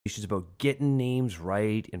It's about getting names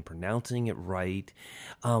right and pronouncing it right.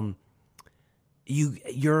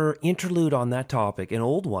 Your interlude on that topic, an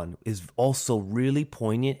old one, is also really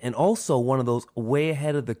poignant and also one of those way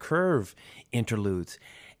ahead of the curve interludes.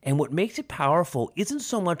 And what makes it powerful isn't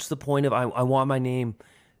so much the point of I want my name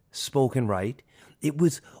spoken right. It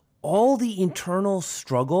was all the internal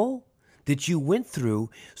struggle that you went through,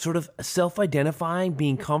 sort of self-identifying,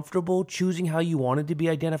 being comfortable, choosing how you wanted to be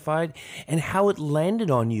identified, and how it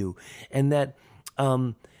landed on you. And that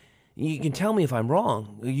you can tell me if I'm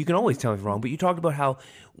wrong. You can always tell me if I'm wrong. But you talked about how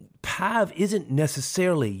Pav isn't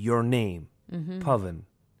necessarily your name, Pavan.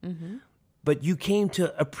 But you came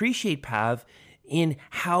to appreciate Pav in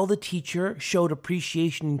how the teacher showed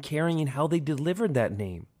appreciation and caring in how they delivered that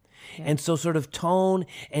name. Yeah. And so sort of tone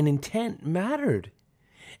and intent mattered.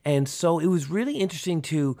 And so it was really interesting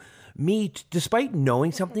to me, despite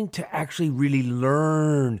knowing something, to actually really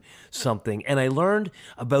learn something. And I learned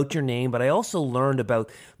about your name, but I also learned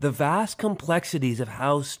about the vast complexities of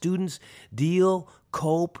how students deal,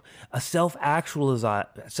 cope, self-actualize.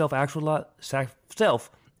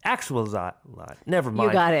 Never mind.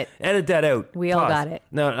 You got it. Edit that out. We all got it.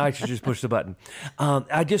 No, I should just push the button.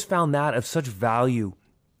 I just found that of such value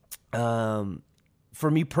for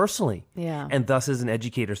me personally, and thus as an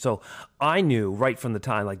educator. So I knew right from the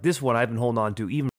time, like this one I've been holding on to even